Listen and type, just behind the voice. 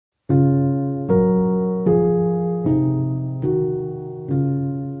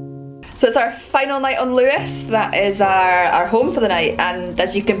it's our final night on Lewis. That is our home for the night, and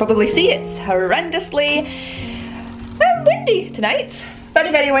as you can probably see, it's horrendously windy tonight.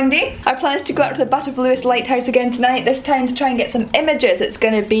 Very, very windy. Our plan is to go out to the Butt of Lewis lighthouse again tonight, this time to try and get some images. It's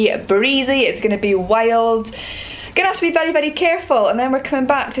going to be breezy, it's going to be wild. Gonna have to be very, very careful, and then we're coming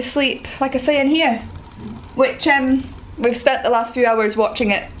back to sleep, like I say, in here. Which we've spent the last few hours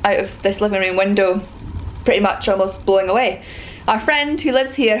watching it out of this living room window, pretty much almost blowing away. Our friend who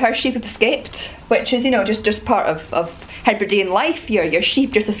lives here, her sheep have escaped, which is, you know, just part of Hebridean life. Your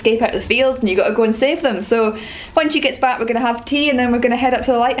sheep just escape out of the fields and you got to go and save them. So when she gets back, we're going to have tea and then we're going to head up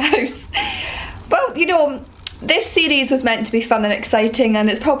to the lighthouse. Well, you know, this series was meant to be fun and exciting, and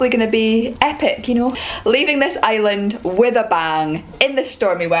it's probably going to be epic, you know. Leaving this island with a bang, in the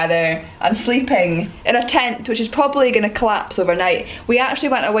stormy weather, and sleeping in a tent which is probably going to collapse overnight. We actually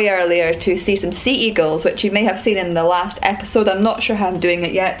went away earlier to see some sea eagles, which you may have seen in the last episode. I'm not sure how I'm doing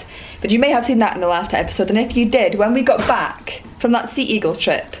it yet, but you may have seen that in the last episode. And if you did, when we got back from that sea eagle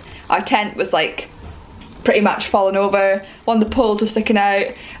trip, our tent was like pretty much fallen over. One of the poles was sticking out,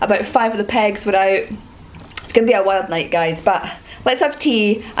 about 5 of the pegs were out. It's gonna be a wild night, guys, but let's have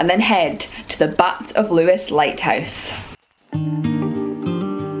tea and then head to the Butt of Lewis lighthouse.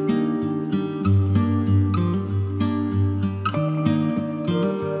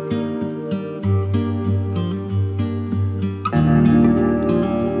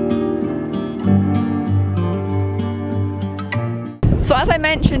 So as I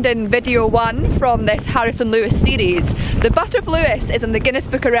mentioned in video 1 from this Harrison Lewis series, the Butt of Lewis is in the Guinness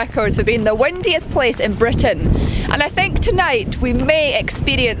Book of Records for being the windiest place in Britain. And I think tonight we may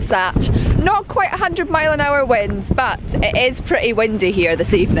experience that. Not quite 100-mile-an-hour winds, but it is pretty windy here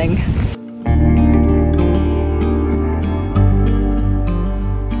this evening.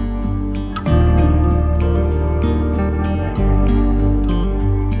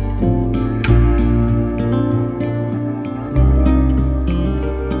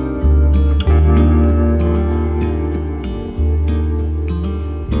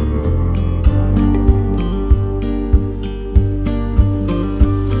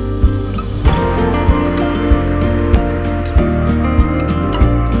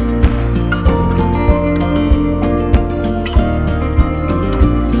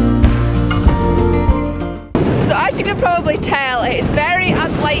 Tell it's very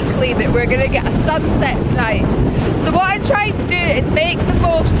unlikely that we're going to get a sunset tonight. So what I'm trying to do is make the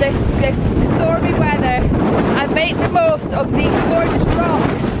most of this stormy weather and make the most of these gorgeous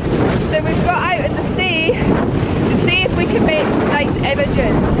rocks that we've got out in the sea to see if we can make some nice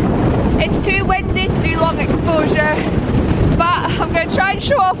images. It's too windy to do long exposure, but I'm going to try and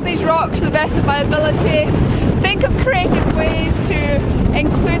show off these rocks to the best of my ability, think of creative ways to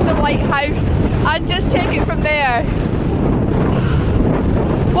include the lighthouse and just take it from there.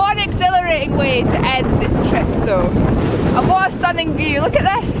 What an exhilarating way to end this trip though. And what a stunning view, look at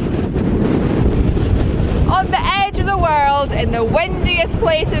this! On the edge of the world, in the windiest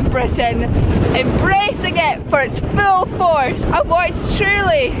place in Britain, embracing it for its full force and what it's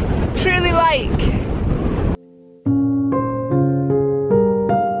truly like.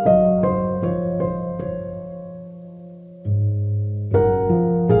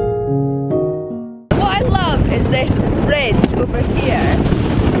 What I love is this ridge over here,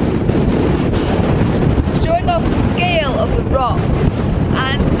 showing off the scale of the rocks,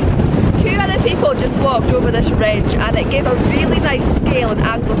 and 2 other people just walked over this ridge and it gave a really nice scale and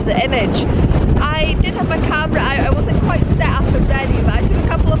angle to the image. I did have my camera out, I wasn't quite set up and ready, but I took a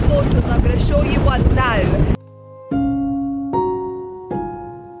couple of photos and I'm going to show you one now.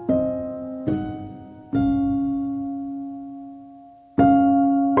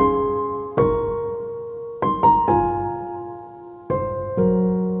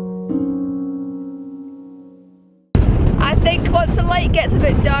 Once the light gets a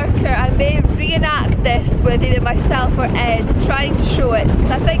bit darker, I may reenact this with either myself or Ed, trying to show it,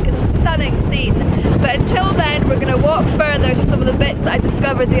 because I think it's a stunning scene. But until then, we're going to walk further to some of the bits that I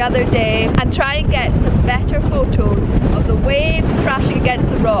discovered the other day and try and get some better photos of the waves crashing against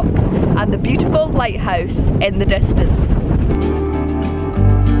the rocks and the beautiful lighthouse in the distance.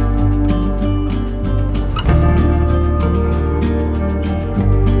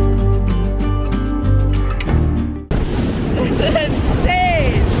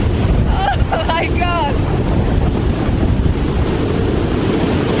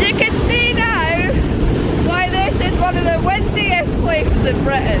 In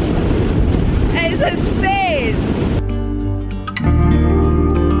Britain. It's insane!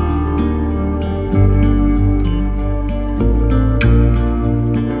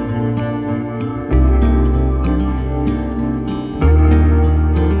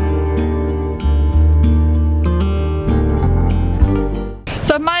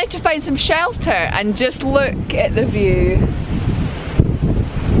 shelter and just look at the view.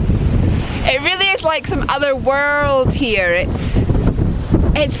 It really is like some other world here.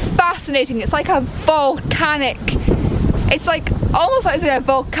 It's fascinating. It's like a volcanic, it's like almost like a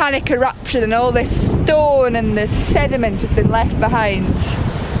volcanic eruption, and all this stone and this sediment has been left behind.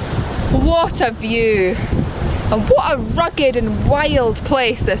 What a view, and what a rugged and wild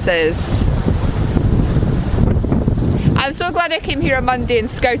place this is. I'm so glad I came here on Monday and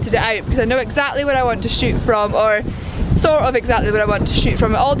scouted it out, because I know exactly where I want to shoot from, or sort of exactly where I want to shoot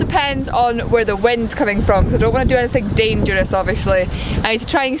from. It all depends on where the wind's coming from, because I don't want to do anything dangerous, obviously. I need to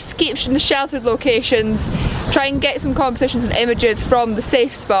try and escape from the sheltered locations, try and get some compositions and images from the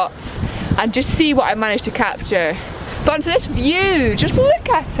safe spots, and just see what I manage to capture. But onto this view, just look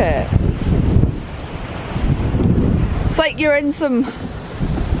at it. It's like you're in some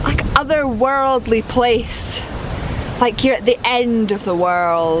like otherworldly place. Like you're at the end of the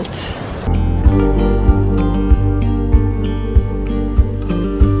world.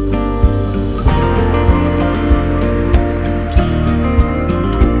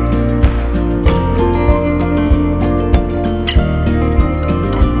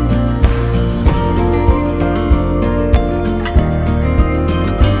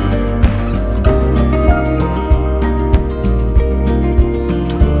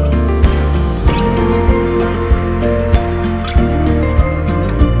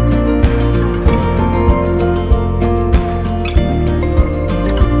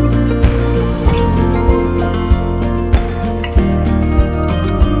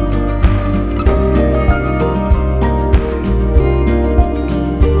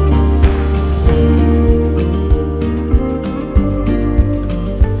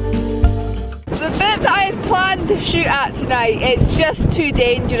 Shoot at tonight, it's just too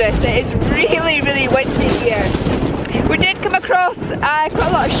dangerous. It is really, really windy here. We did come across quite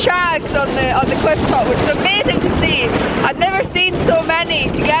a lot of shags on the cliff top, which is amazing to see. I've never seen so many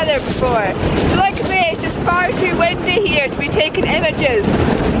together before. So like I say, it's just far too windy here to be taking images.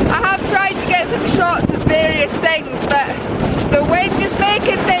 I have tried to get some shots of various things, but the wind is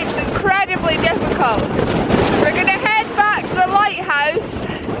making things incredibly difficult. We're going to head back to the lighthouse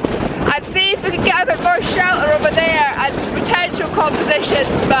and see if we can get a bit more shelter over there and some potential compositions,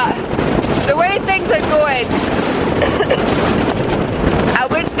 but the way things are going, I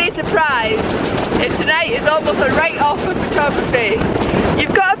wouldn't be surprised if tonight is almost a write-off for photography.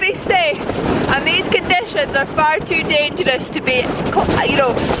 You've got to be safe, and these conditions are far too dangerous to be, you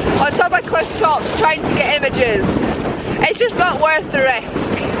know, on top of cliff tops trying to get images. It's just not worth the risk.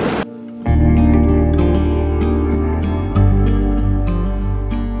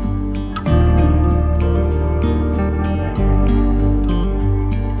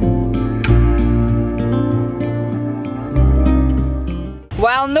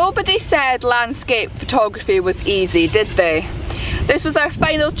 Well, nobody said landscape photography was easy, did they? This was our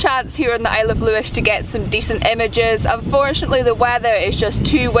final chance here on the Isle of Lewis to get some decent images. Unfortunately, the weather is just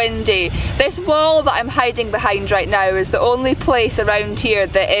too windy. This wall that I'm hiding behind right now is the only place around here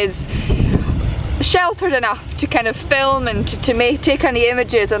that is sheltered enough to kind of film and to take any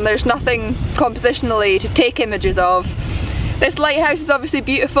images, and there's nothing compositionally to take images of. This lighthouse is obviously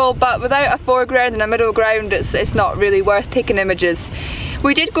beautiful, but without a foreground and a middle ground, it's not really worth taking images.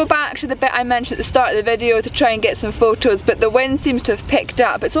 We did go back to the bit I mentioned at the start of the video to try and get some photos, but the wind seems to have picked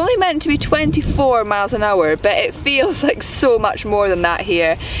up. It's only meant to be 24 miles an hour, but it feels like so much more than that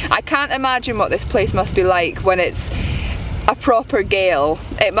here. I can't imagine what this place must be like when it's a proper gale.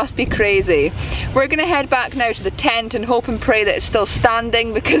 It must be crazy. We're gonna head back now to the tent and hope and pray that it's still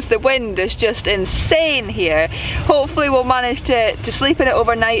standing, because the wind is just insane here. Hopefully we'll manage to sleep in it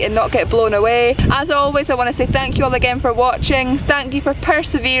overnight and not get blown away. As always, I want to say thank you all again for watching. Thank you for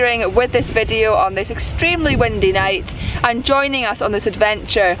persevering with this video on this extremely windy night and joining us on this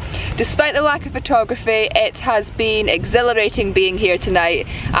adventure. Despite the lack of photography, it has been exhilarating being here tonight,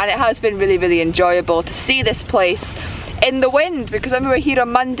 and it has been really, really enjoyable to see this place in the wind, because when we were here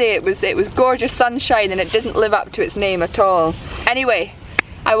on Monday it was gorgeous sunshine and it didn't live up to its name at all. Anyway,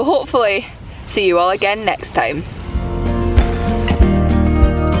 I will hopefully see you all again next time.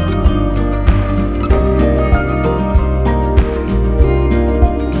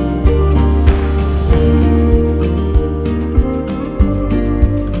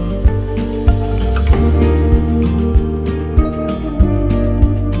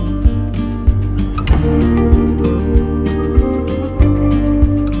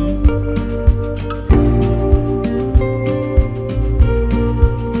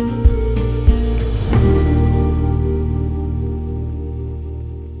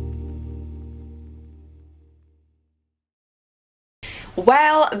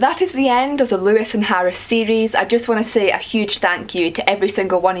 Well, that is the end of the Lewis and Harris series. I just want to say a huge thank you to every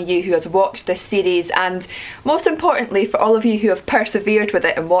single one of you who has watched this series, and most importantly for all of you who have persevered with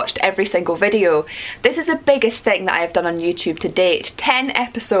it and watched every single video. This is the biggest thing that I have done on YouTube to date. 10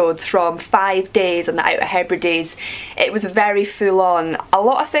 episodes from 5 days on the Out of Hebrides. It was very full on. A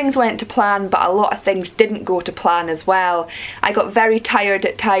lot of things went to plan, but a lot of things didn't go to plan as well. I got very tired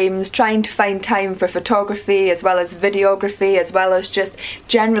at times trying to find time for photography as well as videography, as well as just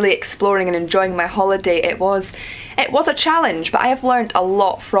generally exploring and enjoying my holiday. It was a challenge, but I have learned a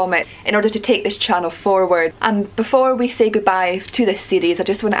lot from it in order to take this channel forward. And before we say goodbye to this series, I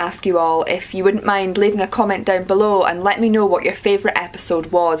just want to ask you all if you wouldn't mind leaving a comment down below and let me know what your favourite episode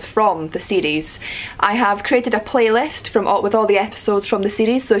was from the series. I have created a playlist with all the episodes from the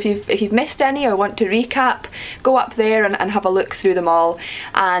series, so if you've missed any or want to recap, go up there and have a look through them all.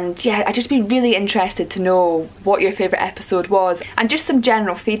 And yeah, I'd just be really interested to know what your favourite episode was, and just some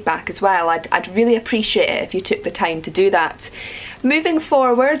general feedback as well. I'd really appreciate it if you took the time to do that. Moving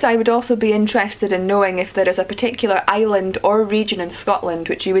forward, I would also be interested in knowing if there is a particular island or region in Scotland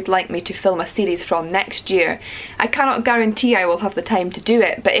which you would like me to film a series from next year. I cannot guarantee I will have the time to do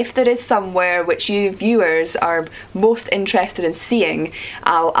it, but if there is somewhere which you viewers are most interested in seeing,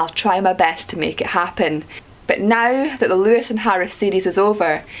 I'll try my best to make it happen. But now that the Lewis and Harris series is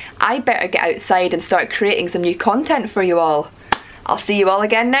over, I better get outside and start creating some new content for you all. I'll see you all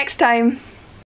again next time.